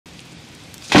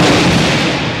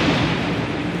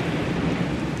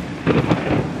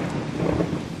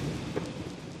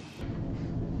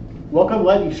Welcome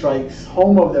Lightning Strikes,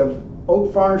 home of the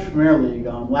Oak Farms Premier League.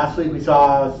 Last week we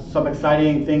saw some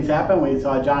exciting things happen. We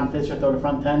saw John Fisher throw the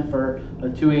front 10 for a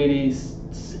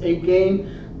 288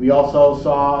 game. We also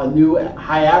saw a new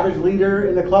high average leader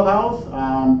in the clubhouse,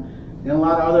 and a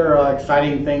lot of other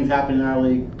exciting things happening in our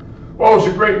league. Well, it was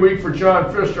a great week for John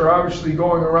Fisher, obviously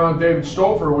going around David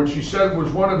Stouffer, which he said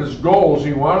was one of his goals.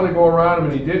 He wanted to go around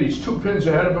him, and he did. He's 2 pins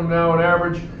ahead of him now on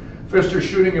average. Fisher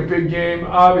shooting a big game,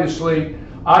 obviously.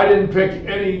 I didn't pick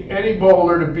any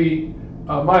bowler to beat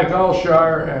Mike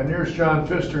Alshire, and here's John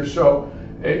Fisher. So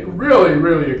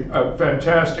really a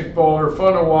fantastic bowler,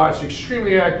 fun to watch,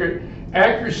 extremely accurate.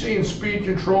 Accuracy and speed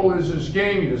control is his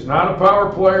game. He is not a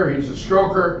power player. He's a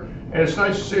stroker, and it's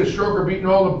nice to see a stroker beating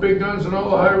all the big guns and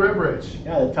all the high rev rates.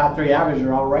 Yeah, the top 3 average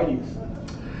are all righties.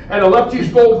 And the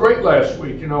lefties bowled great last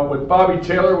week, with Bobby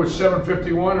Taylor with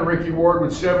 751 and Ricky Ward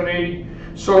with 780.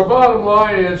 So the bottom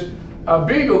line is,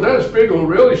 Dennis Beagle, who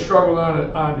really struggled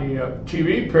on the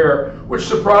TV pair, which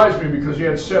surprised me because he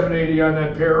had 780 on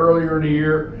that pair earlier in the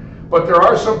year. But there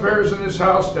are some pairs in this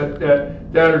house that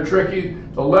are tricky.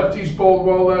 The lefties bowled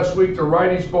well last week. The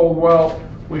righties bowled well.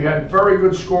 We had very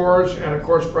good scores, and of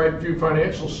course, Brightview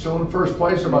Financial still in first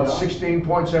place, about 16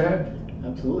 points ahead.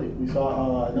 Absolutely. We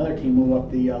saw another team move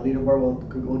up the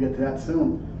leaderboard. We'll get to that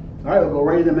soon. All right, we'll go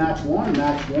right into match one.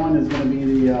 Match one is going to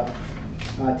be the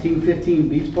Team 15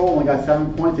 Beach Bowl. Only got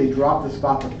 7 points. They dropped the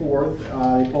spot to 4th.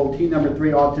 They pulled team number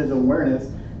 3 Autism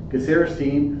Awareness, Caceres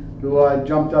team, who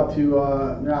jumped up to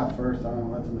not first. I don't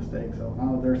know. That's a mistake. So I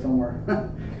don't know. They're somewhere.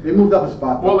 They moved up a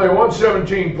spot. Well, they won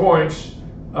 17 points.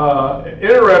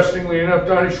 Interestingly enough,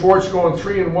 Donnie Schwartz going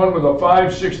 3-1 with a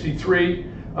 563.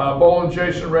 Bowling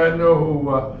Jason Radno,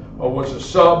 who was a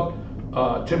sub.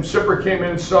 Tim Sipper came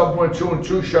in, sub, went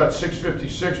 2-2, shot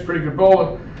 656. Pretty good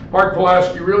bowling. Mark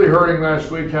Pulaski really hurting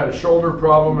last week, had a shoulder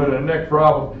problem and a neck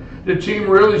problem. The team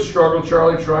really struggled.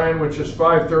 Charlie Tryon, which is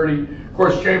 530. Of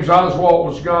course, James Oswalt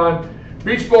was gone.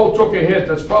 Beach Bowl took a hit.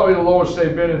 That's probably the lowest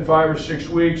they've been in 5 or 6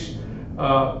 weeks.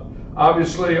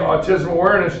 Obviously, Autism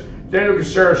Awareness. Daniel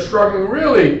Caceres struggling.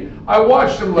 Really, I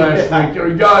watched him last week.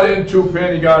 He got in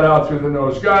 2-pin, he got out through the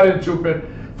nose. Got in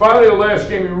 2-pin. Finally, the last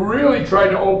game, he really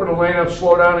tried to open the lane up,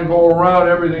 slow down, and go around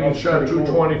everything and shot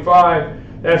 225.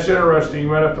 That's interesting. You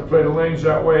might have to play the lanes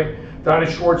that way.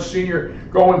 Donnie Schwartz Sr.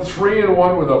 going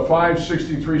 3-1 with a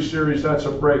 563 series. That's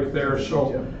a break there.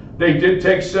 So they did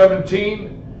take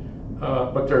 17,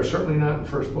 but they're certainly not in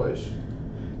first place.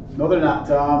 No, they're not.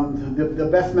 The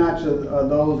best match of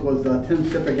those was Tim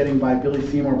Sipper getting by Billy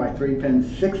Seymour by 3 pins,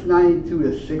 692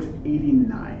 to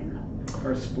 689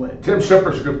 for a split. Tim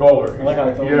Sipper's a good bowler. I like how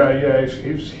I told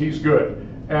him. He's good.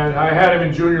 And I had him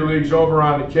in junior leagues over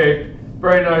on the Cape.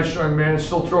 Very nice young man,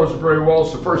 still throws it very well.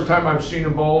 It's the first time I've seen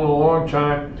him bowl in a long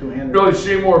time. Billy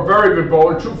Seymour, very good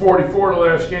bowler, 244 the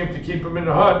last game to keep him in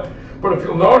the hunt. But if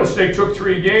you'll notice, they took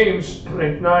 3 games,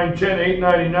 9-10,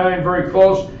 899, very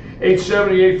close.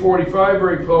 870, 845,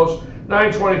 very close.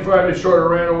 925, they sort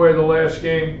of ran away the last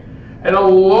game. And a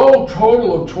low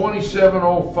total of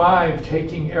 2705,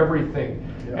 taking everything.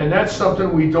 And that's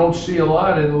something we don't see a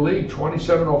lot in the league.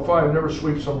 2705, never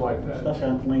sweeps them like that. Especially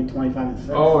on lane 25 and 6.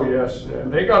 Oh, yes. Yeah.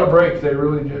 They got a break. They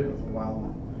really did.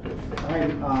 Wow. All right,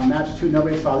 match 2.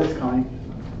 Nobody saw this coming.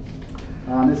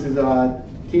 This is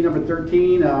team number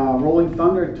 13, Rolling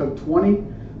Thunder. Took 20.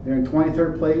 They're in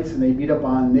 23rd place, and they beat up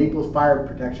on Naples Fire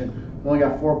Protection. Only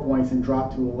got 4 points and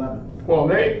dropped to 11. Well,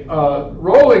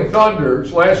 Rolling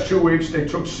Thunder's last 2 weeks, they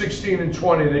took 16 and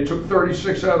 20. They took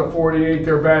 36 out of 48.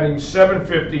 They're batting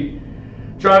 750.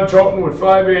 John Toten with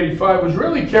 585 was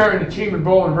really carrying the team and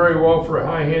bowling very well for a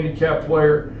high handicap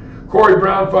player. Corey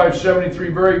Brown, 573,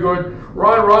 very good.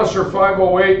 Ron Rosser,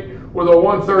 508 with a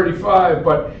 135,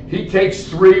 but he takes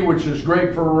 3, which is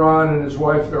great for Ron and his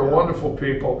wife. They're wonderful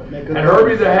people. And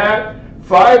Herbie the Hat,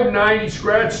 590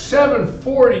 scratch,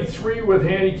 743 with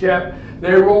handicap.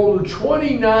 They rolled a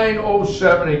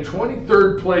 2907, a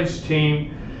 23rd place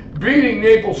team, beating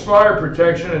Naples Fire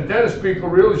Protection, and Dennis Beagle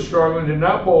really struggling, did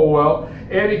not bowl well.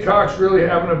 Andy Cox really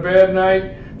having a bad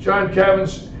night. John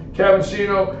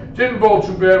Cavancino didn't bowl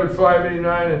too bad with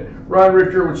 589, and Ron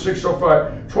Richter with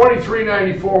 605.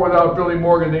 2394 without Billy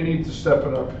Morgan. They need to step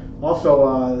it up.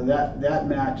 Also, that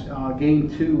match, game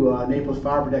 2, Naples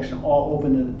Fire Protection, all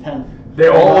opened in the 10th. They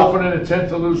all opened in the 10th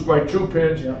to lose by 2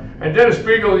 pins. Yeah. And Dennis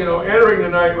Beagle, entering the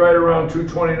night right around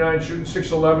 229, shooting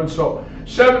 611. So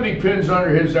 70 pins under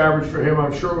his average for him.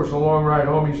 I'm sure it was a long ride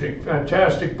home. He's a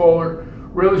fantastic bowler,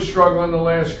 really struggling the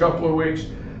last couple of weeks.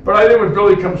 But I think when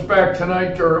Billy comes back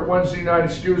tonight, or Wednesday night,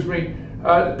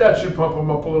 that should pump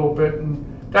him up a little bit. And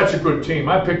that's a good team.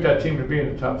 I picked that team to be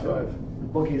in the top 5.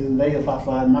 bookies in Vegas lost a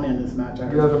lot of money on this match.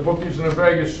 Yeah, the bookies in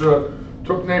Vegas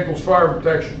took Naples fire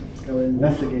protection. They would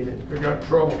investigate it. They got in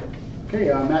trouble. Okay,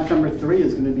 match number 3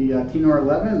 is going to be team number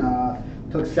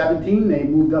 11. Took 17. They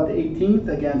moved up to 18th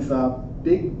against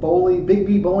Big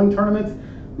B bowling tournaments.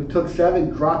 We took 7,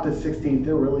 dropped to 16th.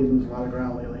 They're really losing a lot of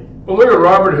ground lately. Well, look at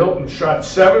Robert Hilton, shot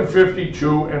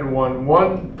 752 and won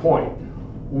 1 point.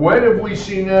 When have we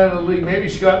seen that in the league? Maybe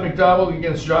Scott McDonald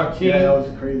against Joaquin. Yeah, that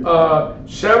was crazy.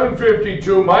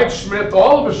 752. Mike Smith,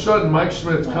 all of a sudden, Mike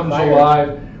Smith comes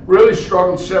alive. Really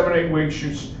struggled 7-8 weeks.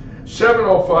 Shoots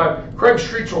 705. Craig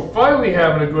Streetsel finally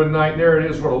having a good night. There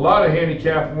it is with a lot of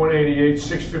handicap. 188,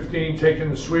 615 taking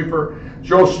the sweeper.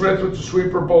 Joe Smith with the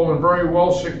sweeper bowling very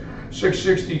well.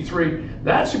 663.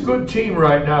 That's a good team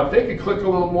right now. If they could click a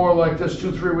little more like this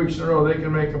 2-3 weeks in a row, they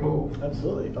can make a move.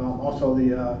 Absolutely. Also,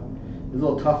 it was a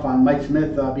little tough on Mike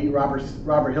Smith. Beat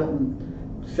Robert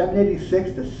Hilton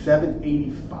 786 to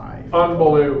 785.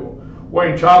 Unbelievable.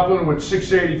 Wayne Toplin with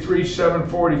 683,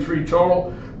 743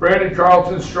 total. Brandon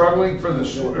Carlton struggling for the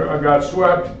got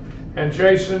swept, and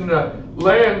Jason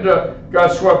Land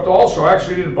got swept also.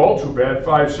 Actually didn't bowl too bad.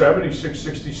 570,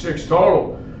 666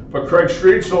 total. But Craig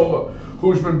Streetsel,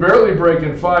 who's been barely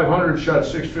breaking 500, shot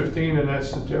 615, and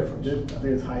that's the difference. I think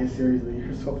it's highest series of the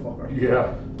year so far.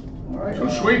 Yeah. All right. 2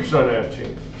 sweeps on that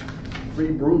team.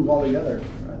 3 brooms altogether,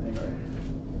 I think,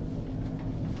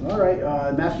 right? All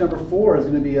right. Match number 4 is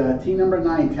going to be team number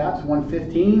 9, Taps,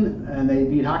 115, and they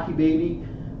beat Hockey Baby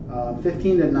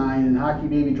 15-9, and Hockey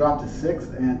Baby dropped to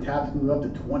 6th, and Taps moved up to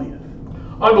 20th.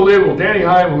 Unbelievable. Danny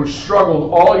Heim, who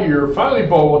struggled all year, finally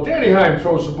bowled. Well, Danny Heim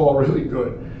throws the ball really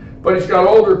good, but he's got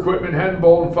older equipment, hadn't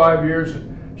bowled in 5 years,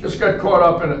 and just got caught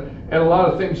up in a lot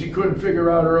of things he couldn't figure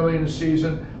out early in the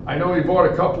season. I know he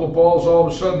bought a couple of balls. All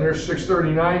of a sudden, there's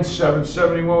 639,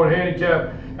 771 with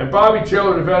handicap, and Bobby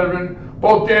Taylor, the veteran.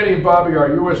 Both Danny and Bobby are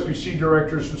USBC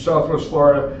directors from Southwest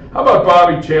Florida. How about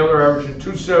Bobby Taylor averaging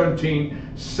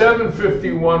 217,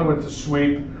 751 with the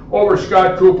sweep over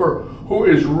Scott Cooper, who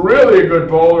is really a good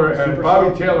bowler, and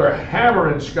Bobby Taylor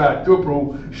hammering Scott Cooper,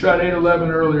 who shot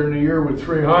 811 earlier in the year with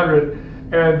 300.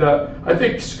 And I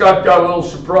think Scott got a little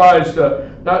surprised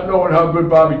not knowing how good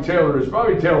Bobby Taylor is.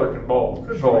 Bobby Taylor can bowl.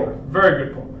 Good bowler. Very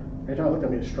good bowler. Every time I looked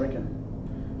at me, it's striking.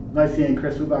 Nice seeing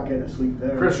Chris Ubach getting a sweep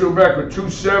there. Chris Ubach with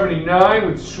 279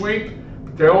 with the sweep,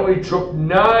 but they only took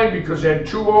 9 because they had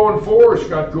 2-0-4,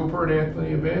 Scott Cooper and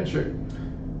Anthony Ivanchik.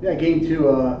 Yeah, game 2,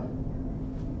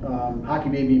 Hockey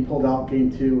Baby pulled out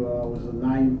game 2, was a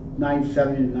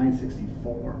 970 to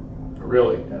 964.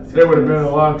 Really? They would have been in a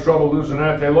lot of trouble losing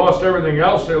that. They lost everything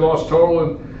else. They lost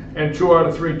total and 2 out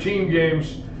of 3 team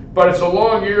games. But it's a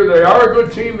long year. They are a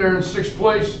good team. They're in 6th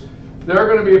place. They're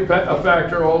going to be a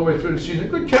factor all the way through the season.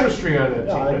 Good chemistry on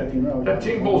that team. That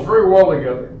team bowls very well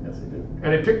together. Yes, they do.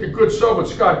 And they picked a good sub with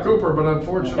Scott Cooper, but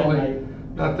unfortunately,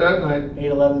 not that night.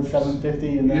 811,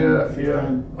 750, and then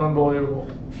yeah, unbelievable.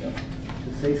 Yeah.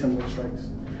 To say some good strikes.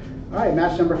 All right,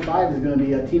 match number 5 is going to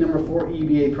be team number 4,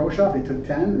 EBA Pro Shop. They took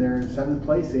 10. They're in 7th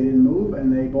place. They didn't move,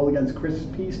 and they bowled against Chris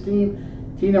P's team.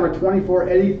 Team number 24,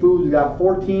 Eddie Foods, got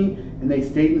 14, and they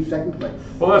stayed in 2nd place.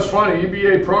 Well, that's funny.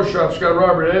 EBA Pro Shop's got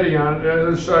Robert Eddy on it. On the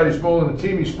other side, he's bowling the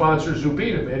team he sponsors who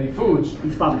beat him, Eddie Foods.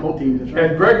 He sponsored both teams, that's right.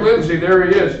 And Greg Lindsay, there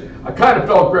he is. I kind of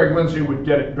felt Greg Lindsay would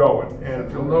get it going. And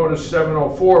if you'll notice,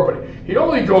 704, but he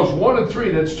only goes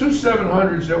 1-3. That's 2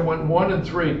 700s that went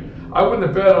 1-3. I wouldn't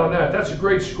have bet on that. That's a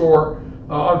great score.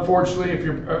 Unfortunately, if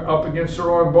you're up against the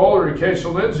wrong bowler, in case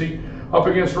of Lindsay, up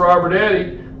against Robert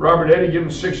Eddy. Robert Eddy gave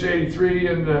him 683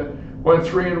 and went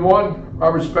 3-1.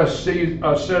 Robert's best set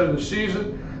of the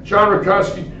season. John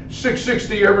Rakowski,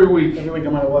 660 every week. Every week,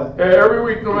 no matter what. Every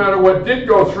week, no matter what. Did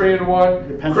go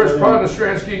 3-1. Chris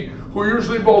Podnostransky, who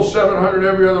usually bowls 700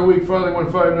 every other week, finally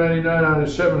went 599 on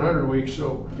his 700 week.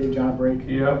 So gave John a break.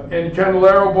 Yeah, and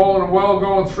Candelario bowling well,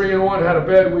 going 3-1. Had a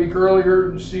bad week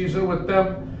earlier in the season with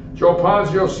them. Joe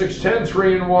Ponzio, 610,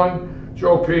 3-1.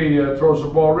 Joe P throws the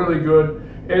ball really good.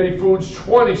 Eddie Foods,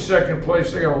 22nd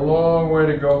place. They got a long way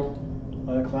to go.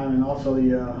 Climbing. Also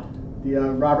the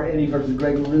Robert Eddy versus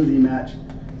Greg Lindsay match,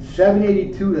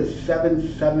 782 to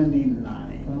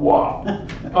 779. Wow,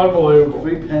 unbelievable.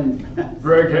 3 pins.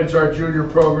 Greg heads our junior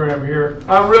program here.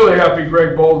 I'm really happy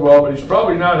Greg bowled well, but he's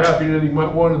probably not happy that he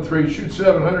went 1-3, shoot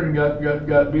 700, and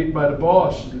got beat by the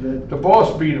boss. The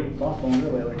boss beat him. Boss bowling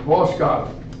good lately. The boss got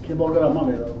him. Kid bowled good on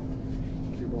Monday though.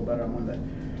 He bowled better on Monday.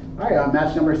 All right,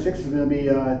 match number 6 is going to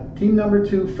be team number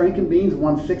 2, Frank and Beans,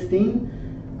 116.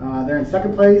 They're in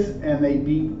 2nd place, and they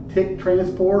beat Tick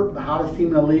Transport, the hottest team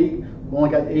in the league, who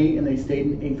only got 8, and they stayed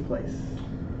in 8th place.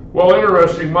 Well,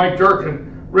 interesting. Mike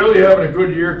Durkin really having a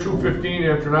good year, 215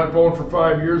 after not bowling for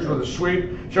 5 years with a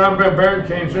sweep. John Van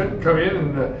Buren come in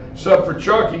and sub for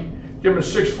Chucky, give him a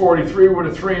 643 with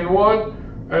a 3-1.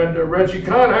 And Reggie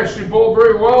Kahn actually bowled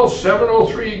very well,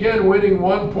 703 again, winning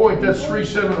 1 point. That's 3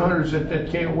 700s that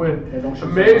can't win.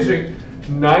 Amazing.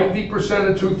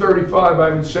 90% of 235.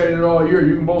 I've been saying it all year.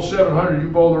 You can bowl 700. You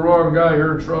bowl the wrong guy,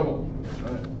 you're in trouble.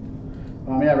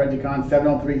 Yeah, Reggie Kahn,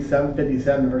 703,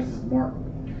 757 versus Mark.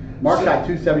 Mark shot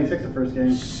 276 the first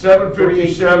game.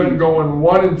 757 going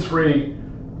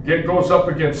 1-3. Goes up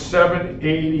against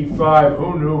 785.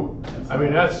 Who knew? I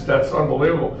mean, that's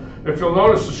unbelievable. If you'll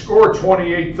notice the score,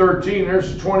 28-13.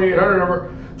 There's the 2800 number,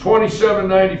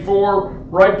 2794.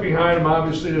 Right behind him,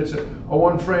 obviously, that's a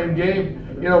one-frame game.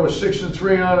 You know, with 6 and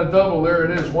 3 on a double, there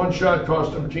it is. One shot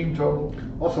cost him team total.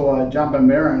 Also, John Van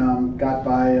Buren got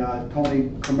by Tony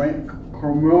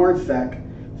Kromorczak,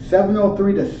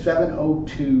 703 to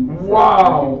 702.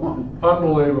 Wow!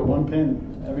 Unbelievable. 1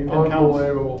 pin. Every pin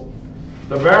Unbelievable. counts.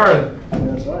 The Baron.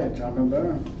 That's right, John Van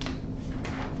Buren.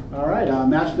 All right,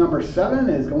 match number 7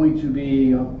 is going to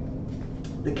be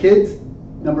the kids,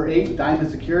 number 8,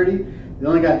 Diamond Security. They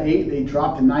only got 8. They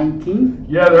dropped to 19th.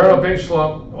 Yeah, they're on a big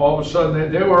slump. All of a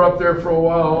sudden, they were up there for a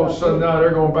while. All of a sudden, now they're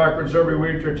going backwards every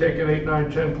week. They're taking 8,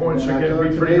 9, 10 points. They're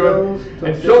getting beat pretty good.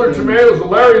 And Killer Tomatoes,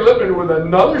 Larry Lippman with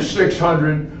another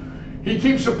 600. He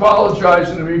keeps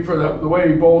apologizing to me for the way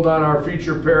he bowled on our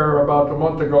feature pair about a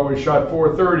month ago. He shot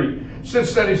 430.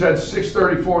 Since then, he's had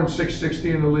 634 and 660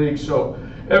 in the league. So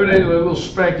evidently, a little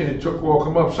spanking it woke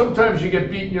him up. Sometimes you get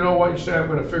beat. You know what? You say, I'm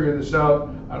going to figure this out.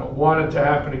 I don't want it to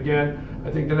happen again. I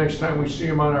think the next time we see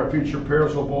him on our feature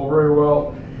pairs, he'll bowl very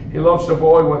well. He loves to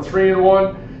bowl. He went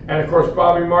 3-1. And of course,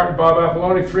 Bobby Martin, Bob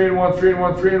Apolloni, 3-1,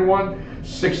 3-1, 3-1.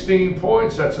 16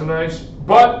 points. That's a nice.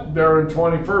 But they're in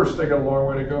 21st. They got a long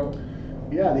way to go.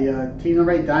 Yeah, the team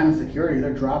number 8, Diamond Security,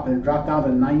 they're dropping. They dropped down to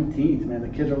 19th, man. The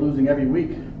kids are losing every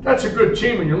week. That's a good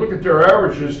team. When you look at their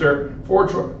averages, they're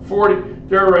 440.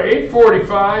 They're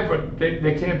 845, but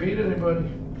they can't beat anybody.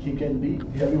 Keep getting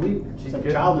beat every week. It's like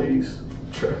child abuse.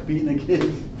 Beating the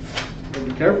kids. So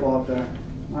be careful out there.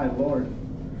 My Lord.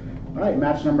 All right,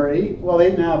 match number 8. Well, they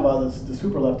didn't have the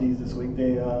super lefties this week.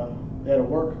 They had to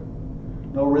work.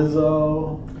 No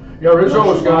Rizzo. Yeah, Rizzo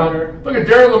was gone. Look at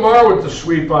Darren Lamar with the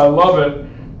sweep. I love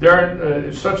it. Darren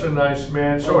is such a nice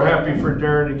man. So happy for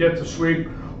Darren to get the sweep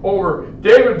over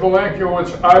David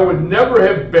Belankiewicz. I would never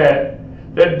have bet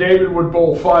that David would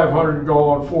bowl 500 and go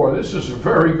on 4. This is a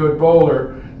very good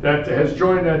bowler that has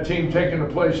joined that team, taking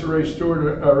the place of Ray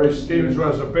Stevens, who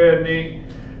has a bad knee.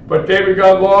 But David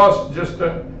got lost. Just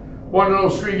one of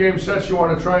those 3-game sets you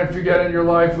want to try and forget in your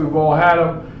life. We've all had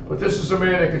them. But this is a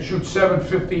man that can shoot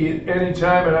 750 at any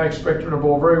time, and I expect him to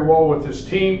bowl very well with his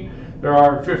team. They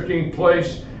are in 15th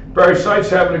place. Barry Seitz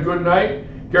having a good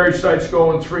night. Gary Seitz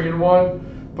going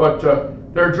 3-1. But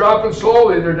they're dropping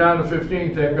slowly. They're down to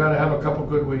 15th. They've got to have a couple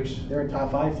good weeks. They're a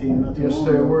top 5 team. Not too yes, long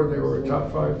they ago. were. They were a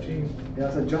top 5 team. Yeah,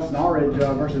 it's a Justin Allred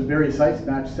versus Barry Seitz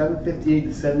match, 758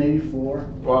 to 784.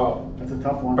 Wow. That's a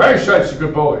tough one. Barry Seitz is a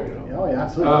good bowler, you know. Oh, yeah,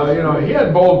 absolutely. You know, he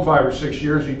hadn't bowled 5 or 6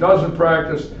 years. He doesn't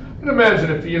practice. And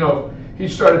imagine if, you know, he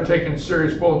started taking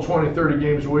serious bowling 20, 30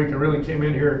 games a week and really came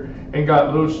in here and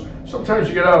got loose. Sometimes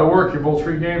you get out of work, you bowl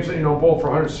 3 games, and you don't bowl for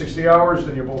 160 hours,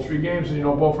 then you bowl 3 games, and you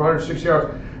don't bowl for 160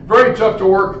 hours. Very tough to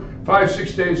work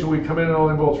 5-6 days a week, come in and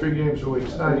only bowl 3 games a week.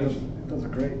 It's not easy. Those are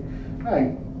great. All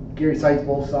right, Gary Seitz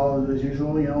bowled solid as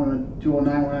usual, you know,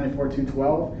 209, 194,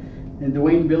 212. And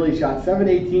Dwayne Billy shot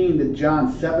 718 to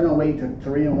John, 708 to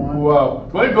 3-1. Wow.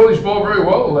 Dwayne Billy's bowled very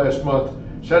well the last month.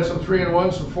 He's had some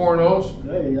 3-1s, some 4-0s.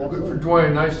 Hey, good for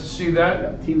Dwayne. Nice to see that.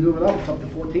 Yep, team's moving up. It's up to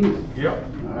 14. Yep.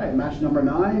 All right, match number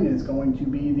 9 is going to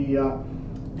be the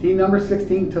team number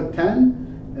 16 took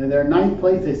 10. And they're 9th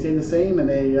place. They stayed the same. And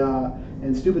they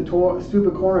and Stupid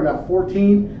Corner got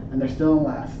 14. And they're still in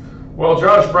last. Well,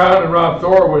 Josh Brown and Rob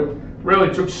Thorwood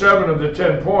really took 7 of the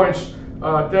 10 points.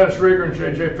 Dennis Rieger and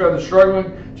J.J. Feather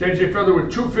struggling. J.J. Feather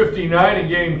with 259 in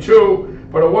game 2.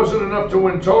 But it wasn't enough to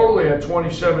win total. They had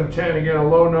 27-10, again, a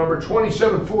low number.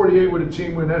 27-48 with a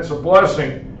team win. That's a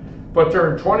blessing. But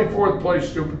they're in 24th place,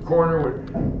 Stupid Corner, with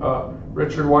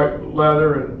Richard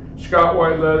Whiteleather and Scott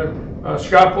Whiteleather.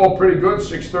 Scott bowled pretty good,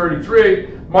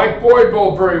 633. Mike Boyd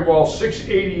bowled very well,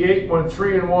 688, went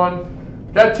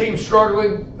 3-1. That team's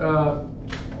struggling.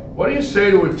 What do you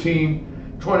say to a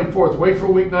team 24th? Wait for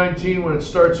week 19 when it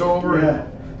starts over. Yeah.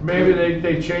 Maybe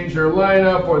they change their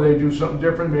lineup or they do something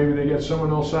different. Maybe they get someone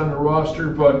else on the roster.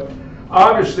 But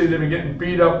obviously they've been getting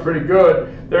beat up pretty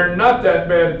good. They're not that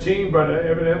bad a team, but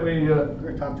evidently...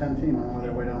 they're a top 10 team. I don't know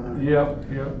their way down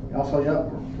Yep. Also,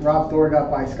 Rob Thor got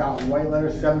by Scott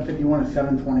Whiteletter, 751 to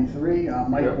 723.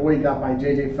 Mike Yep. Boyd got by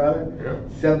JJ Feather, Yep.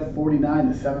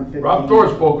 749 to 715. Rob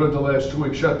Thor's bowled good the last 2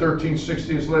 weeks. Shot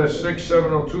 1360 his last 6,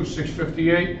 702,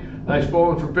 658. Nice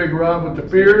bowling for Big Rob with the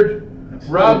beard.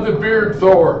 Rob the Beard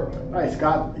Thor. All right,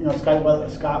 Scott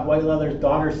Whiteleather's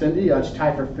daughter Cindy, she's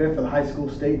tied for 5th for the high school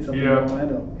states up in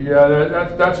Orlando. Yeah,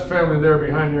 that's a family there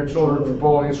behind their children for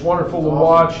bowling. It's wonderful to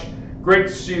watch. Great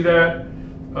to see that.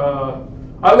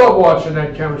 I love watching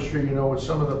that chemistry, with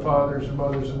some of the fathers and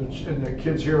mothers and the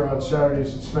kids here on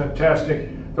Saturdays. It's fantastic.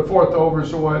 The 4th over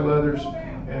is the Whiteleathers,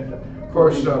 and of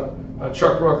course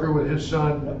Chuck Rucker with his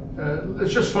son.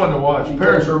 It's just fun to watch.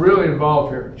 Parents are really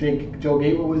involved here. Joe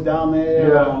Gateway was down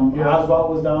there.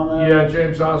 Oswald was down there. Yeah,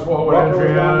 James Oswald with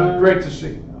Andrea. Great to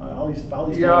see.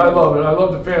 Yeah, I love it. I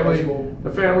love the family. The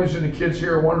families and the kids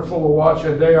here are wonderful to watch,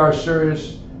 and they are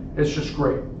serious. It's just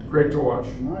great. Great to watch.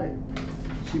 All right.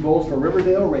 She bowls for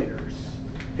Riverdale Raiders.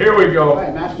 Here we go. All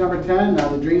right, match number 10.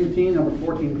 The Dream Team, number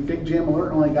 14, Big Jam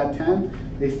Alert, only got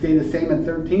 10. They stayed the same at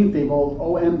 13th. They bowled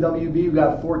OMWB, who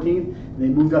got 14th, and they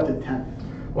moved up to 10th.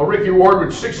 Well, Ricky Ward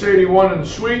with 681 in the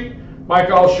suite. Mike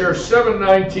Alshare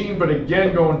 719, but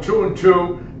again going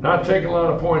 2-2, not taking a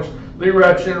lot of points. Lee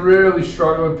Ratchin really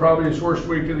struggling, probably his worst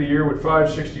week of the year with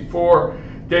 564.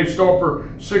 Dave Stoper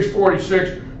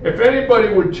 646. If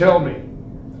anybody would tell me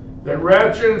that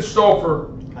Ratchin and Stoper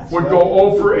would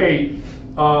go 0 for 8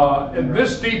 and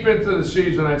this deep into the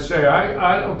season, I'd say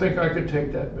I don't think I could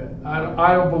take that bet.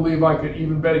 I don't believe I could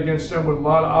even bet against them with a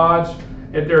lot of odds.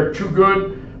 And they're too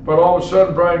good. But all of a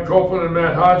sudden, Brian Copeland and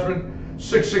Matt Hodgman,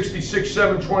 666,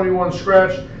 721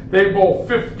 scratch. They bowl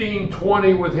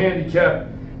 15-20 with handicap.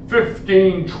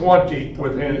 15-20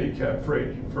 with handicap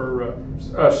for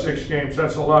 6 games.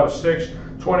 That's a lot of sticks.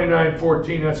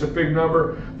 29-14, that's a big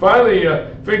number. Finally,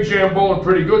 Big Jam bowling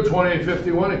pretty good,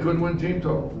 28-51. It couldn't win team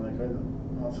total.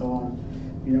 So,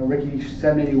 Ricky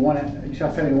 781. He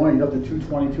shot 71. He's up to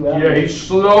 222. Yeah, he's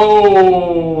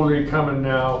slowly coming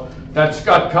now. That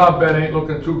Scott Cobb bet ain't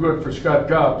looking too good for Scott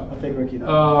Cobb. I'll take Ricky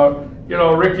now.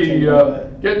 Ricky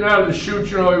getting out of the chute.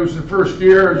 He was in first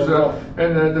gear,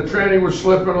 and the training was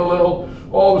slipping a little.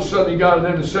 All of a sudden, he got it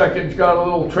into second. Got a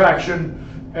little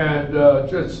traction, and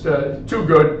just too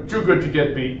good to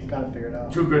get beat. Got to figure it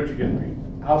out. Too good to get beat.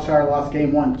 Alshire lost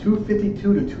game 1,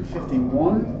 252 to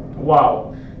 251.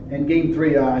 Wow. And game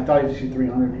 3, I thought he would shoot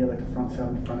 300. He had like the front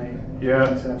 7, front 8.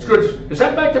 Yeah, it's good. Is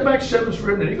that back-to-back sevens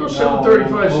for him? Did he go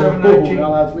 735, 719? No,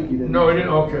 last week he didn't. No, he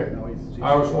didn't. Okay. No,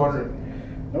 I was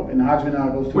wondering. Nope, and Hodgman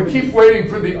goes to. We keep waiting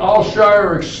for the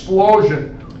Alshire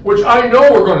explosion, which I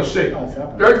know we're going to see.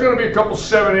 There's going to be a couple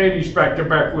 780s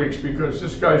back-to-back weeks because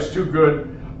this guy's too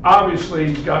good.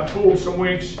 Obviously, he got fooled some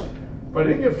weeks, but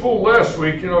he didn't get fooled last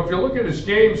week. If you look at his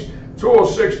games,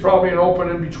 206 probably an open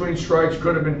in between strikes,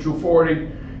 could have been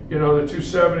 240. The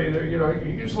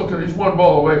 270. He's one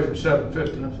ball away from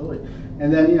 750. Absolutely.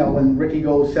 And then when Ricky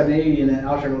goes 780 and then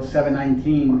Alshire goes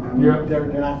 719, they're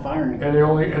not firing. And they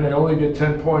only get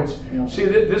 10 points. See,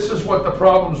 this is what the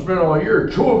problem's been all year.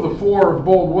 2 of the 4 have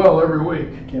bowled well every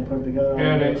week. Can't put it together.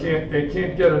 And they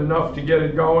can't get enough to get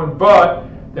it going. But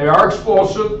they are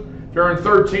explosive. They're in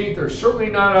 13th. They're certainly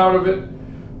not out of it.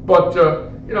 But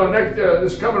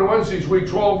this coming Wednesday's week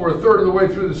 12. We're a third of the way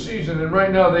through the season, and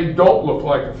right now they don't look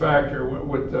like a factor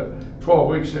with 12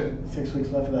 weeks in. 6 weeks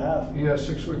left for the half. Yeah,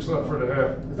 6 weeks left for the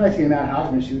half. It's nice seeing Matt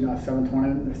Hodgman shooting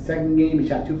 720. The second game he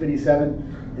shot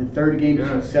 257, and third game he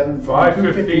shot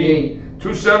 558,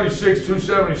 276,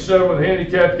 277 with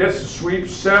handicap. Gets the sweep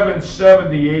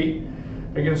 778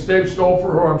 against Dave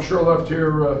Stolfer, who I'm sure left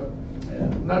here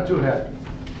not too happy.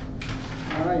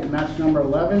 All right, match number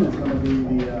 11 is going to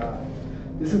be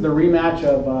this is the rematch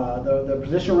of the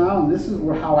position round. This is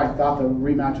how I thought the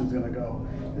rematch was going to go.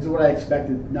 This is what I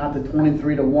expected, not the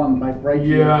 23-1 by break.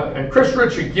 Yeah, and Chris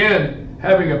Rich again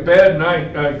having a bad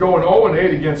night, going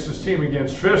 0-8 against his team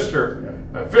against Pfister.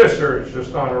 Pfister is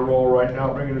just on a roll right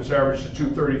now, bringing his average to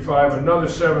 235. Another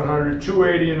 700,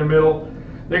 280 in the middle.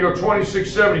 They go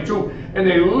 26-72, and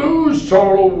they lose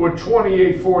total with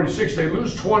 28-46. They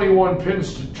lose 21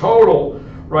 pins to total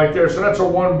right there, so that's a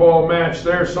 1-ball match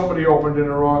there. Somebody opened in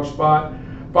the wrong spot.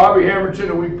 Bobby Hamilton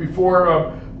the week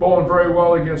before bowling very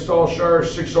well against Alshire,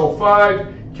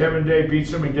 605. Kevin Day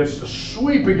beats him and gets the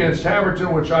sweep against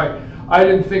Hamilton, which I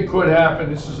didn't think could happen.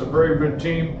 This is a very good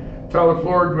team. Tyler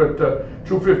Plord with the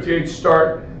 258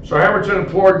 start. So Hamilton and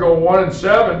Plord go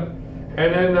 1-7,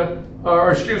 and then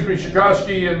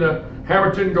Shikoski and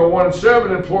Hamilton go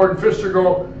 1-7, and Plord and Pfister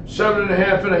go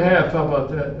 7.5. How about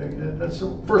that? That's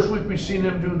the first week we've seen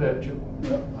them do that, Jim.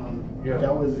 Yep.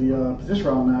 That was the position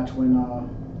round match when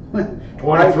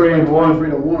 23 and 1.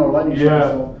 23-1 over Lightning Yeah.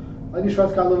 Strike. So Lightning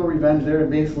Strike's got a little revenge there. It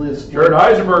basically is. Jared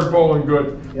Eisenberg bowling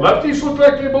good. Yeah. Lefties looked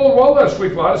like they bowled well last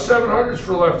week. A lot of 700s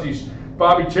for lefties.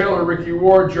 Bobby Taylor, Ricky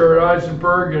Ward, Jared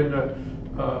Eisenberg, and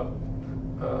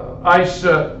Ice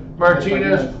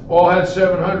Martinez all had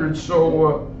 700s.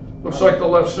 So looks like the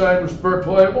left side was very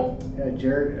playable. Yeah,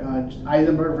 Jared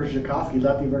Eisenberg versus Sikorsky,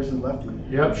 lefty versus lefty.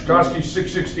 Yep, Sikorsky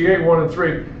 668, 1 and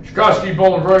 3. Sikorsky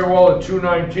bowling very well at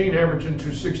 219, Hamilton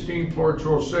 216, Florida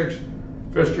 206,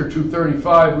 Pfister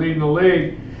 235, leading the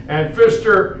league. And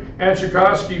Pfister and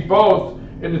Sikorsky both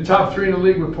in the top 3 in the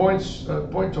league with points,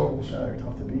 point totals. They're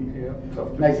tough to beat. Yeah, tough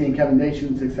to beat. Nice seeing Kevin Day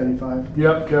shooting 675.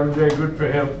 Yep, Kevin Day, good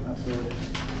for him. Absolutely.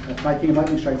 That's my team,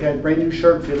 Lightning Strike. They had brand new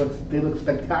shirts. They look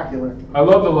spectacular. I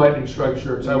love the Lightning Strike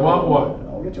shirts. I want one.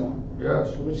 I'll get you one.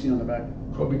 Yes. We'll let you on the back.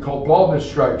 It'll be called Baldness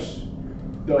Strikes.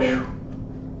 All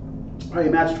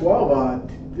right, match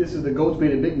 12. This is the Goats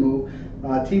made a big move.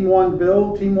 Team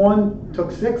 1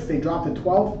 took 6. They dropped to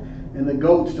 12th. And the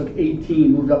Goats took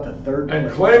 18, moved up to 3rd.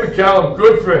 And Clay McCallum,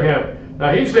 good for him.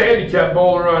 Now, he's the handicap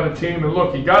bowler on the team, and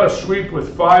look, he got a sweep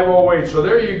with 508, so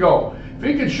there you go. If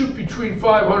he can shoot between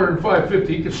 500 and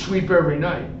 550, he can sweep every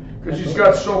night because he's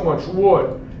got so much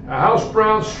wood. House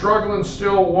Brown struggling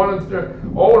still,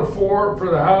 0-4 for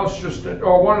the House,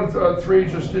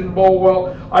 1-3, just didn't bowl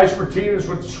well. Ice Martinez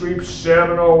with the sweep,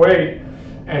 708.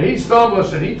 And he's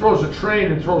thumbless, and he throws a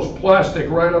train and throws plastic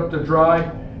right up the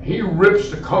dry. He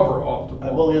rips the cover off the ball.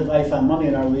 I bowled against Ice on Monday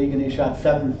in our league, and he shot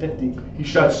 750. He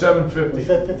shot 750.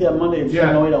 750 on Monday and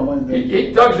 708 on Wednesday.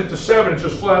 He dugs it to 7, it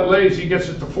just flat lays. He gets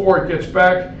it to 4, it gets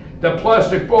back. That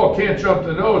plastic ball can't jump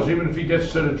the nose, even if he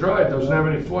gets to the dry. It doesn't have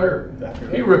any flare.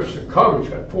 Exactly. He rips the cover. He's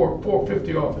got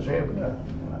 450 off his hand. Yeah.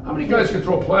 How many guys can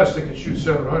throw plastic and shoot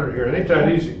 700 here? It ain't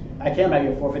that easy. I can't make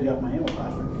it 450 off my hand with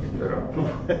plastic.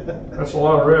 Yeah. That's a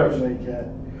lot of reps.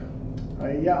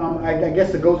 I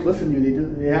guess the Goats listened to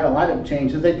you. They had a lineup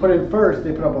change. Since they put in first,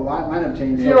 they put up a lineup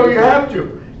change. You know, you have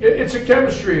to. It's a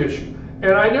chemistry issue.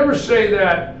 And I never say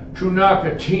that to knock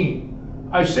a team.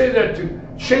 I say that to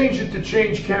change it to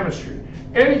change chemistry.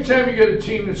 Anytime you get a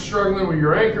team that's struggling with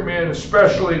your anchor man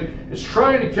especially, is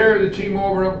trying to carry the team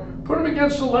over them, put them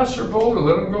against a lesser bowler.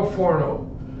 Let them go 4-0.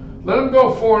 Let them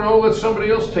go 4-0. Let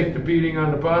somebody else take the beating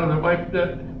on the bottom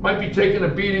that might be taking a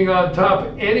beating on top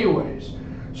anyways.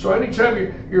 So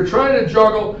anytime you're trying to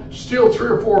juggle, steal 3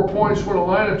 or 4 points with a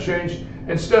lineup change,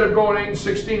 instead of going 8 and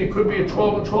 16, it could be a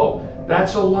 12 and 12.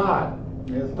 That's a lot.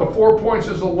 Yes. The 4 points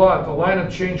is a lot. The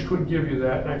lineup change could give you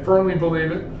that, and I firmly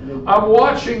believe it. I'm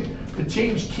watching the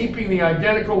teams keeping the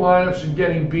identical lineups and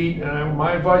getting beat, and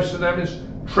my advice to them is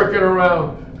trick it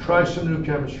around. Try some new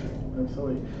chemistry.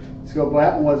 Absolutely. So what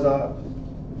happened was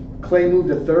Clay moved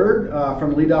to 3rd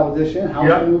from lead opposition.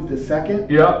 House moved to 2nd.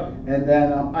 Yep. And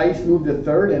then Ice moved to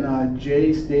 3rd, and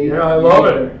Jay stayed. Yeah, I love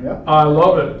it. Yep. I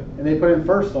love it. And they put in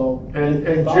first, so. And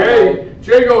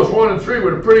Jay goes 1 and 3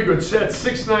 with a pretty good set,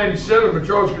 697. But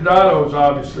Joe Scudetto is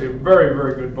obviously a very,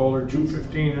 very good bowler,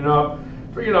 215 and up.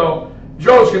 But you know,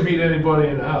 Joe's can beat anybody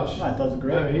in the house. I thought it was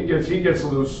great. I mean, he gets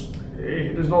loose.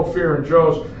 There's no fear in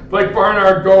Joe's. Blake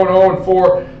Barnard going 0 and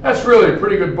 4. That's really a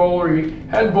pretty good bowler. He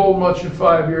hadn't bowled much in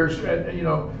 5 years, and you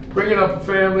know, bringing up a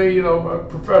family, you know, a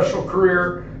professional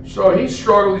career. So he's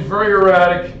struggled. He's very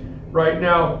erratic right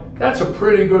now. That's a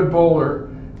pretty good bowler.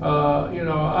 You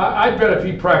know, I bet if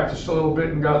he practiced a little bit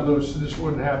and got loose, this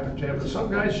wouldn't happen to him. But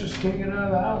some guys just can't get out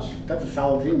of the house. That's a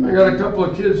solid team, I man. got a couple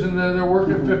of kids in there, they're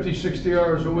working 50, 60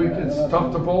 hours a week. It's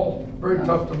tough to bowl. Very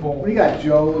tough to bowl. We got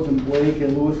Joes and Blake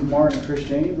and Lewis Martin and Chris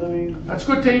James. I mean, That's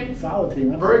a good team. solid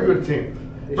team. Very good team.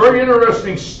 Very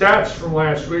interesting stats from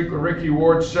last week with Ricky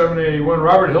Ward, 781.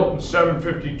 Robert Hilton,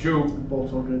 752.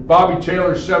 Both so good. Bobby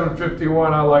Taylor,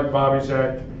 751. I like Bobby's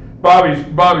act.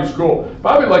 Bobby's cool.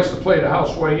 Bobby likes to play the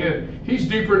house way in. He's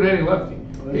deeper than any lefty.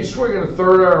 He's swinging a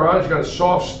 3rd RI. He's got a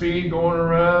soft speed going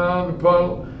around the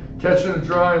puddle, catching it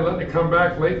dry and letting it come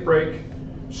back late break.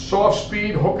 Soft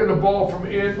speed, hooking the ball from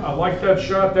in. I like that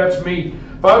shot. That's me.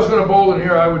 If I was going to bowl in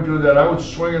here, I would do that. I would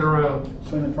swing it around.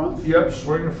 Swing the fronts? Yep,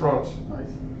 swing the fronts. Nice.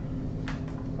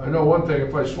 I know one thing.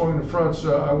 If I swung the fronts,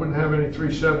 I wouldn't have any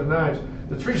 379s.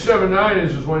 The 379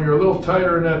 is when you're a little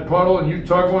tighter in that puddle and you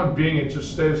tug one, bing, it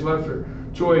just stays left or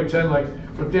 2-8-10 like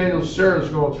what Daniel Serra's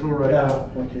going through right now.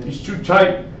 Okay. He's too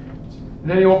tight. And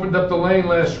then he opened up the lane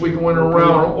last week and went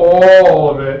around all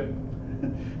of it.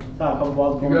 Saw a couple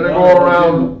balls You going got to down. go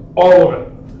around all of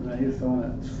it. He was throwing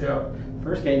it. Yeah.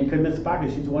 First game, he couldn't miss the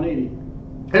pocket. Shoots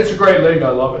 180. It's a great league. I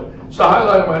love it. It's the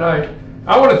highlight of my night.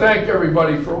 I want to thank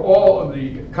everybody for all of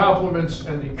the compliments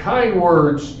and the kind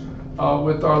words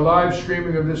with our live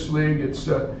streaming of this league. It's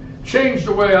changed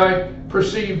the way I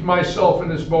perceive myself in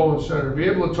this bowling center. To be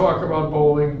able to talk about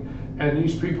bowling and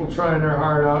these people trying their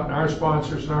heart out, and our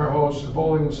sponsors and our hosts, and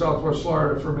bowling in Southwest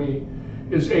Florida for me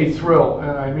is a thrill,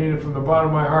 and I mean it from the bottom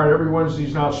of my heart. Every Wednesday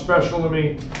is now special to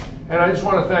me, and I just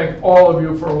want to thank all of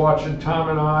you for watching Tom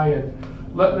and I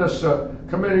and letting us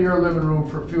come into your living room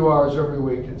for a few hours every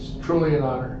week. It's truly an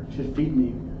honor. Just feed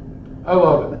me. I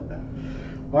love it.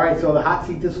 All right, so the hot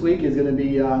seat this week is going to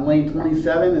be on lane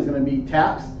 27 is going to be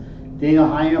Taps, Daniel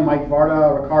Hyam, Mike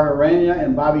Varda, Ricardo Arena,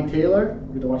 and Bobby Taylor.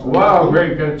 Wow,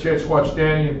 great. Got a chance to watch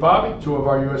Danny and Bobby, two of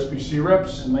our USBC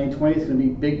reps. And lane 20 is going to be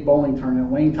big bowling tournament.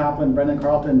 Wayne Toplin, Brendan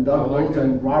Carlton, Doug Woods,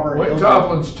 and Robert Wayne Hilton.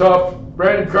 Toplin's tough.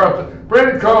 Brandon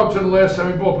Carlton, last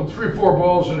time he bowled with 3 or 4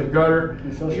 balls in the gutter.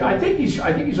 I think he's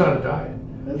on a diet.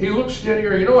 He looks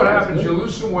skinnier. You know what happens? You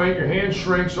lose some weight, your hand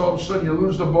shrinks, all of a sudden you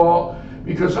lose the ball.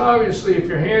 Because obviously if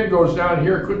your hand goes down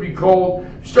here, it could be cold.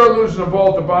 You start losing the ball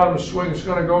at the bottom of the swing, it's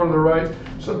going to go to the right.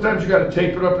 Sometimes you got to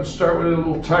tape it up and start with it a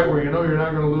little tight where you know you're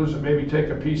not going to lose it, maybe take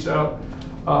a piece out.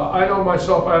 I know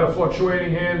myself, I had a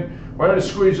fluctuating hand. When I had to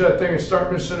squeeze that thing and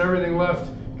start missing everything left,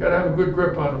 you got to have a good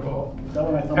grip on the ball.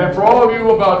 And for all of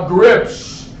you about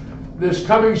grips, this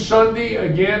coming Sunday,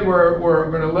 again,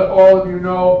 we're going to let all of you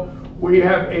know we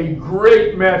have a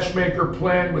great matchmaker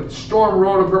plan with Storm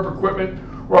Roto Grip equipment.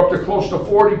 We're up to close to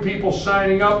 40 people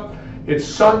signing up. It's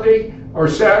Sunday, or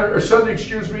Saturday, or Sunday,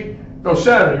 excuse me. No,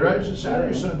 Saturday, right? Is it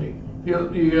Saturday or Sunday? The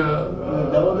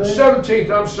 17th,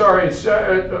 I'm sorry. It's,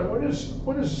 when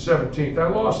is the 17th? I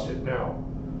lost it now.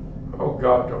 Oh,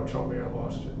 God, don't tell me I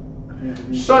lost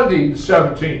it. Sunday, the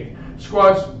 17th.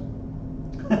 Squads,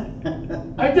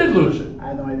 I did lose it. I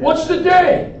have no idea. What's the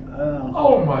day? I don't know.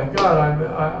 Oh, my God,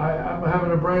 I'm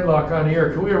having a brain lock on the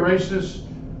air. Can we erase this?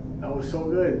 That was so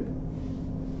good.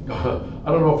 I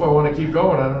don't know if I want to keep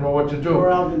going. I don't know what to do. Go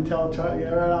around and tell, yeah,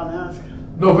 right on, ask.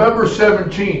 November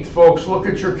 17th, folks. Look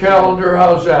at your calendar.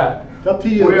 How's that? It's up to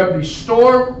you. We have the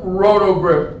Storm Roto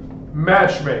Grip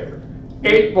Matchmaker.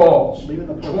 8 balls,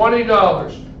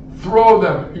 $20. Throw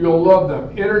them. You'll love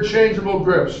them. Interchangeable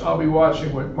grips. I'll be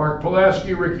watching with Mark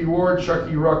Pulaski, Ricky Ward,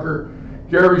 Chucky Rucker,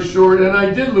 Gary Stewart, and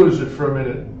I did lose it for a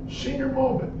minute. Senior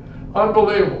moment.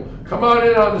 Unbelievable. Come on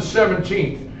in on the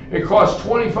 17th. It costs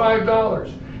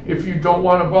 $25. If you don't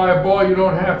want to buy a ball, you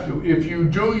don't have to. If you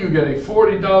do, you get a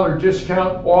 $40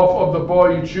 discount off of the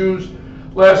ball you choose.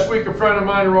 Last week, a friend of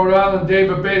mine in Rhode Island,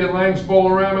 David Bate at Lang's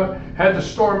Bowlorama, had the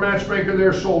Storm Matchmaker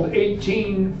there, sold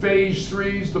 18 Phase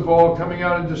 3s, the ball coming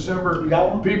out in December. You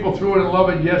got one? People through it and love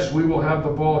it. Yes, we will have the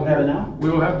ball Have here. it now?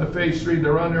 We will have the Phase 3.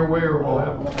 They're on their way, or we'll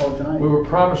have them. Tonight. We were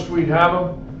promised we'd have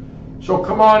them. So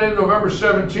come on in November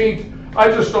 17th. I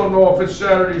just don't know if it's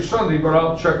Saturday or Sunday, but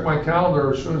I'll check my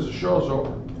calendar as soon as the show's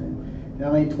over.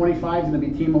 Now, lane 25 is going to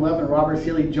be Team 11, Robert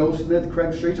Seeley, Joe Smith,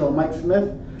 Craig Street, or Mike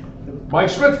Smith.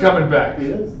 Mike Smith coming back. He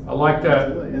is. I like that.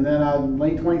 Absolutely. And then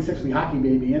lane 26 will be Hockey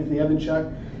Baby, Anthony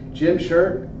Evanchuk, Jim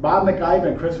Shirt, Bob McIver,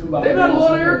 and Chris Fuba. They've had a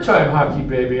lot of airtime, Hockey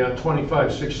Baby, on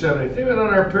 25, 6, 7, 8. They've been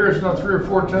on our pairs now 3 or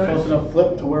 4 times. Close enough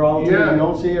flip to where all the teams you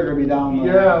don't see are going to be down.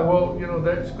 Yeah, well, you know,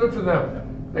 that's good for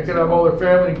them. They can have all their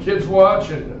family and kids watch,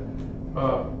 and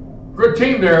good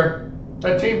team there.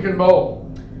 That team can bowl.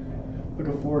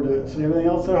 Looking forward to it. So anything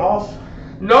else there, Hoss?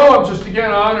 No, I'm just,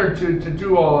 again, honored to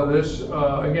do all of this.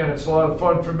 Again, it's a lot of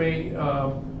fun for me.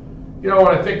 You know,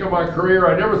 when I think of my career,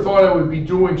 I never thought I would be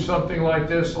doing something like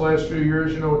this the last few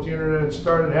years, you know, with the internet, it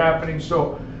started happening.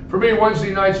 So for me,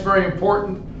 Wednesday night's very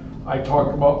important. I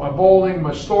talk about my bowling,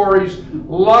 my stories. A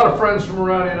lot of friends from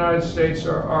around the United States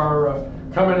are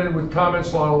coming in with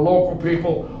comments, a lot of local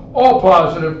people, all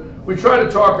positive. We try to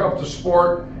talk up the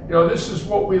sport. You know, this is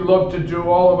what we love to do,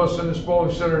 all of us in this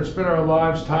bowling center. It's been our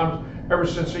lives, Tom, ever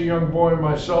since a young boy and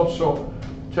myself. So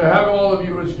to have all of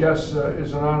you as guests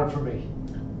is an honor for me.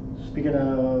 Speaking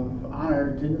of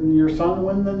honor, didn't your son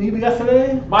win the NEBA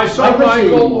yesterday? My son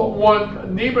Michael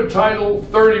won NEBA title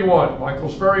 31.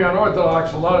 Michael's very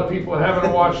unorthodox. A lot of people that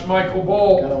haven't watched Michael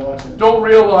bowl don't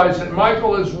realize that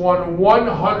Michael has won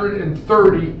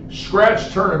 130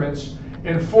 scratch tournaments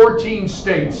in 14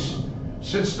 states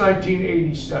since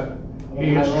 1987.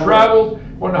 He has traveled,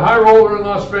 won the high roller in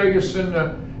Las Vegas in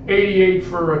 '88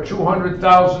 for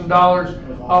 $200,000.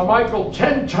 Michael,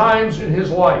 10 times in his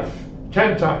life,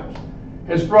 10 times,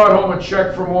 has brought home a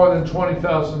check for more than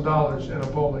 $20,000 in a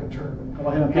bowling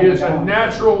tournament. He is a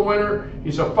natural winner.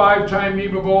 He's a 5-time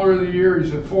NEBA Bowler of the Year.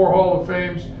 He's in 4 Hall of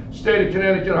Fames, State of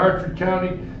Connecticut, Hartford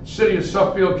County, City of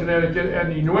Suffield, Connecticut,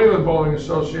 and the New England Bowling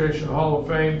Association Hall of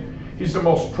Fame. He's the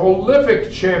most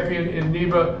prolific champion in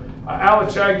NEBA.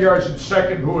 Alex Aguiar's in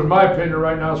second, who in my opinion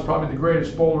right now is probably the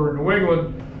greatest bowler in New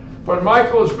England. But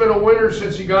Michael has been a winner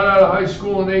since he got out of high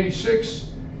school in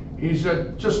 '86. He's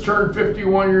just turned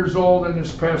 51 years old in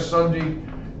this past Sunday.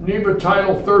 NEBA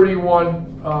Title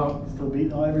 31. Still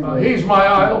beating everybody. He's my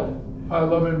idol. I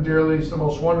love him dearly. He's the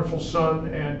most wonderful son,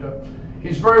 and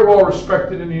he's very well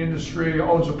respected in the industry. He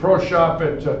owns a pro shop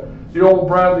at the old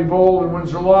Bradley Bowl in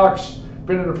Windsor Locks.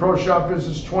 Been in the pro shop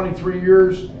business 23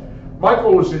 years.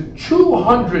 Michael was in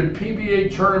 200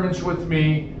 PBA tournaments with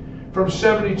me from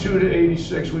 72 to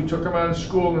 86. We took him out of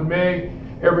school in May.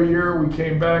 Every year we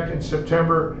came back in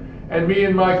September. And me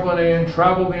and Michael and Ann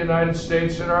traveled the United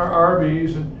States in our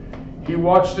RVs. And he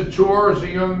watched the tour as a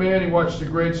young man. He watched the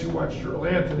greats. He watched Earl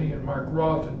Anthony and Mark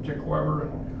Roth and Dick Weber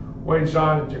and Wayne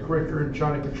Zahn and Dick Ricker and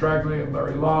Johnny Petraglia and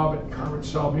Larry Lobb and Carmen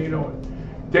Salvino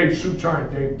and Dave Sutar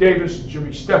and Dave Davis and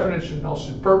Jimmy Stefanich and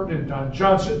Nelson Burton and Don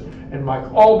Johnson and Mike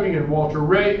Albee and Walter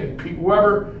Ray and Pete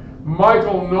Weber.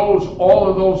 Michael knows all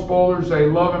of those bowlers. They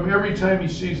love him. Every time he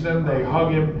sees them, they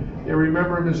hug him. They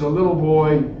remember him as a little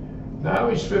boy. Now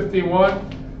he's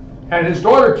 51. And his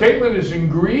daughter Caitlin is in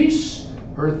Greece,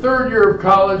 her third year of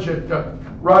college at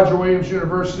Roger Williams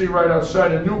University right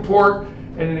outside of Newport,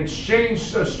 in an exchange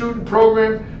student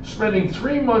program, spending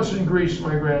 3 months in Greece,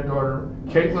 my granddaughter,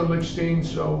 Caitlin Lickstein.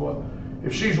 So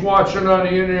if she's watching on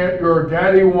the internet, your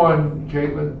daddy won,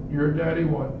 Caitlin. Your daddy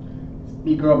won.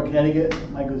 Me grew up in Connecticut.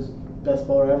 Mike was best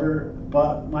bowler ever.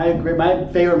 But my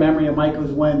favorite memory of Mike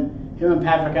was when him and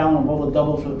Patrick Allen bowled a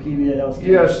double for the PBA.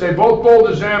 Yes, they both bowled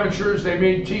as amateurs. They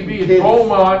made TV at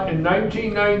Beaumont in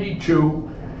 1992,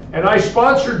 and I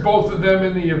sponsored both of them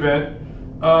in the event.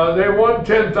 They won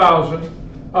 $10,000.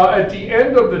 At the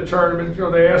end of the tournament,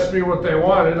 they asked me what they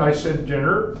wanted. I said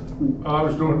dinner. I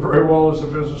was doing very well as a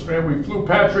businessman. We flew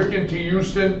Patrick into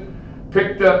Houston,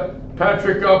 picked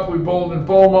Patrick up. We bowled in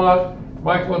Beaumont.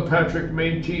 Michael and Patrick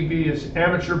made TV as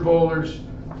amateur bowlers.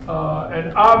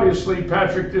 And obviously,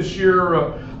 Patrick this year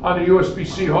on the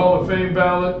USBC Hall of Fame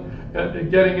ballot,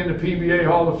 getting into PBA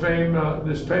Hall of Fame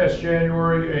this past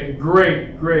January, a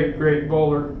great, great, great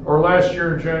bowler. Or last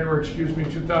year in January,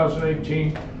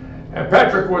 2018. And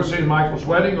Patrick was in Michael's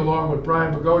wedding along with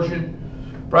Brian Bogosian.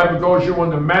 Brian Bogosian won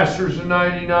the Masters in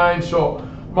 '99. So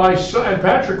my son and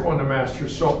Patrick won the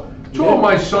Masters. So two of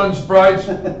my son's brides,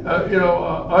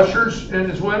 ushers in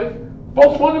his wedding,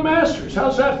 both won the Masters.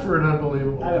 How's that for an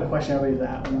unbelievable? I have a question everybody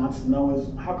that wants to know is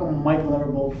how come Michael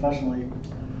never bowled professionally?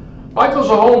 Michael's a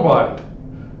homebody.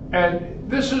 And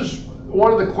this is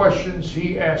one of the questions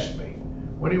he asked me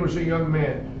when he was a young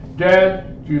man.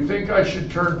 Dad, do you think I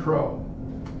should turn pro?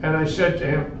 And I said to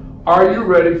him, are you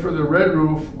ready for the Red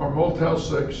Roof or Motel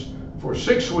 6 for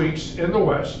 6 weeks in the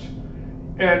West?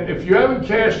 And if you haven't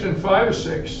cashed in 5 or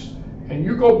 6 and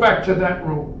you go back to that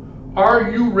room, are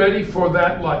you ready for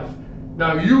that life?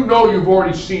 Now, you've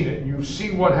already seen it. You've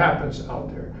seen what happens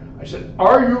out there. I said,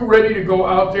 are you ready to go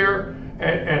out there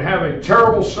and have a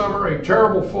terrible summer, a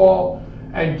terrible fall,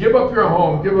 and give up your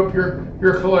home, give up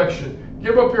your collection,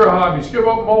 give up your hobbies, give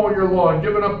up mowing your lawn,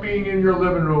 giving up being in your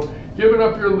living room, giving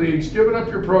up your leagues, giving up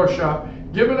your pro shop,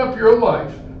 giving up your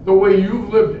life the way you've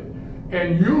lived it?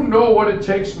 And you know what it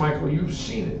takes, Michael. You've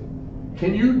seen it.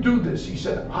 Can you do this? He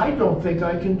said, I don't think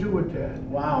I can do it, Dad.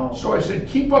 Wow. So I said,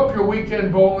 keep up your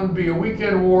weekend bowling, be a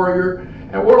weekend warrior,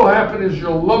 and what'll happen is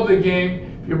you'll love the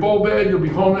game. If you bowl bad, you'll be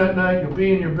home that night, you'll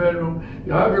be in your bedroom,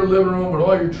 you'll have your living room with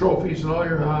all your trophies and all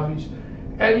your hobbies.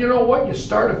 And you know what? You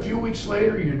start a few weeks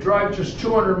later, you drive just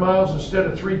 200 miles instead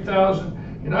of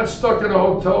 3,000. You're not stuck in a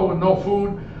hotel with no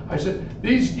food. I said,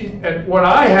 and when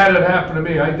I had it happen to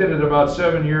me, I did it about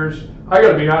 7 years. I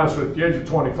got to be honest with you, at the age of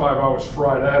 25, I was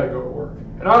fried. I had to go to work.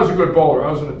 And I was a good bowler.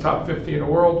 I was in the top 50 in the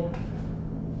world.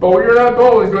 But when you're not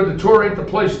bowling good, the tour ain't the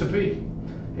place to be.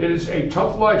 It is a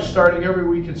tough life starting every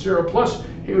week at zero. Plus,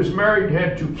 he was married and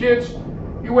had 2 kids.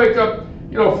 You wake up,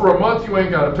 for a month, you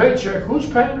ain't got a paycheck. Who's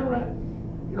paying the rent?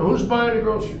 Who's buying the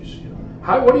groceries?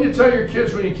 What do you tell your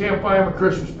kids when you can't buy them a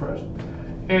Christmas present?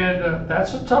 And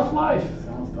that's a tough life.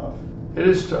 Sounds tough. It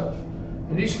is tough.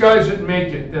 And these guys that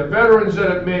make it, the veterans that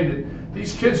have made it,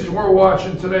 these kids that we're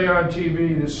watching today on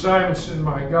TV, the Simonson,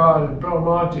 my God, and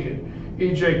Belmonte, and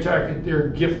E.J. Tackett, they're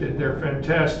gifted, they're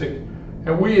fantastic.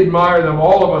 And we admire them,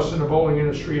 all of us in the bowling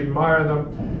industry admire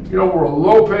them. We're a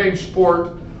low-paying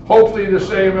sport. Hopefully this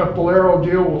AMF Bolero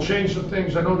deal will change some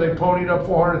things. I know they ponied up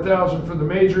 $400,000 for the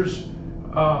majors.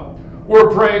 We're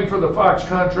praying for the Fox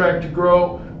contract to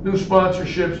grow, new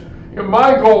sponsorships.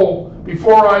 My goal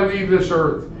before I leave this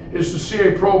earth is to see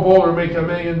a pro bowler make $1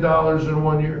 million in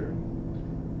 1 year.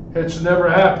 It's never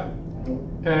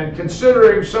happened. And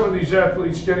considering some of these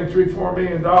athletes getting $3-4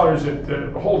 million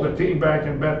that hold the team back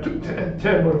in about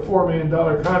 10 with a $4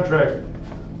 million contract,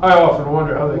 I often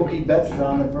wonder how they. Mookie Betts is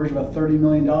on the verge of a $30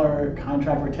 million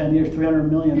contract for 10 years, $300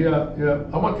 million. Yeah.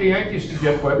 I want the Yankees to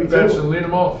get Me Betts too. and lead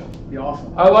them off. Be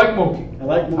awesome. I like Mookie. I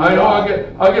like Mookie. I know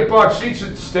I'll get box seats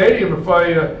at the stadium if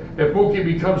Mookie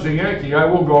becomes a Yankee. I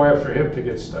will go after him to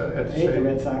get at the I hate the stadium.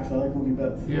 Red Sox. I like Mookie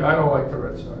Betts. Yeah, I don't like the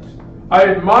Red Sox. I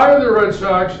admire the Red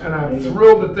Sox, and I'm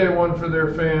thrilled that they won for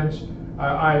their fans.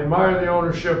 I admire the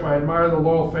ownership. I admire the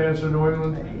loyal fans of New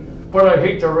England. But I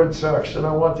hate the Red Sox, and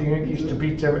I want the Yankees to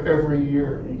beat them every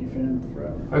year. Yankee fan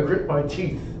forever. I grit my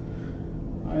teeth.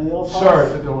 Sorry Sorry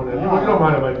for doing that. You don't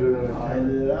mind if I do that. I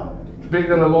edited it out. Being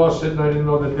that I lost it and I didn't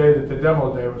know the day that the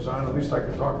demo day was on, at least I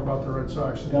could talk about the Red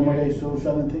Sox. Demo day still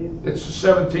 17th? It's the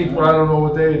 17th, but I don't know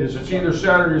what day it is. It's either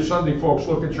Saturday or Sunday, folks.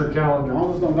 Look at your As calendar.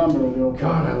 long as November will be okay.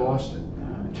 God, I lost it.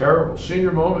 Terrible.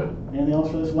 Senior moment. Anything else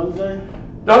for this Wednesday?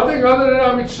 Nothing other than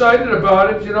I'm excited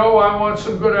about it. You know, I want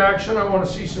some good action. I want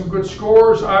to see some good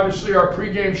scores. Obviously, our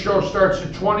pregame show starts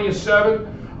at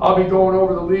 20:07. I'll be going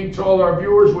over the league to all our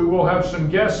viewers. We will have some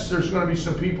guests. There's going to be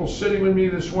some people sitting with me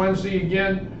this Wednesday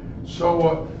again.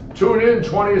 So tune in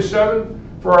 20:07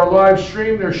 for our live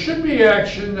stream. There should be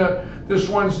action this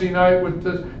Wednesday night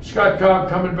with Scott Cobb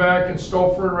coming back and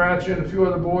Stolfer and Ratchet and a few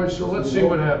other boys. So let's see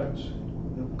what happens.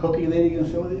 The cookie lady gonna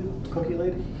sit with you? Cookie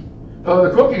lady?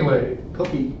 The cooking lady.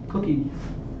 Cookie.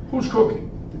 Who's cooking?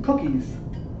 The cookies.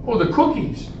 Oh, the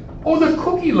cookies. Oh, the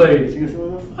cookie lady. She gonna sit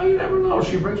with us? Oh, you never know.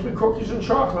 She brings me cookies and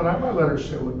chocolate. I might let her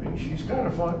sit with me. She's kind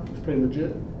of fun. It's pretty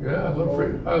legit. Yeah, I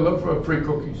love free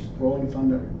cookies. Rolling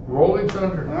Thunder. Rolling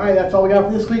Thunder. All right, that's all we got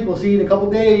for this week. We'll see you in a couple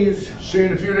days. See you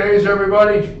in a few days,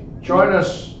 everybody. Join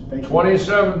us Thank you.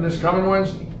 27 this coming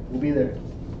Wednesday. We'll be there.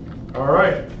 All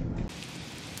right.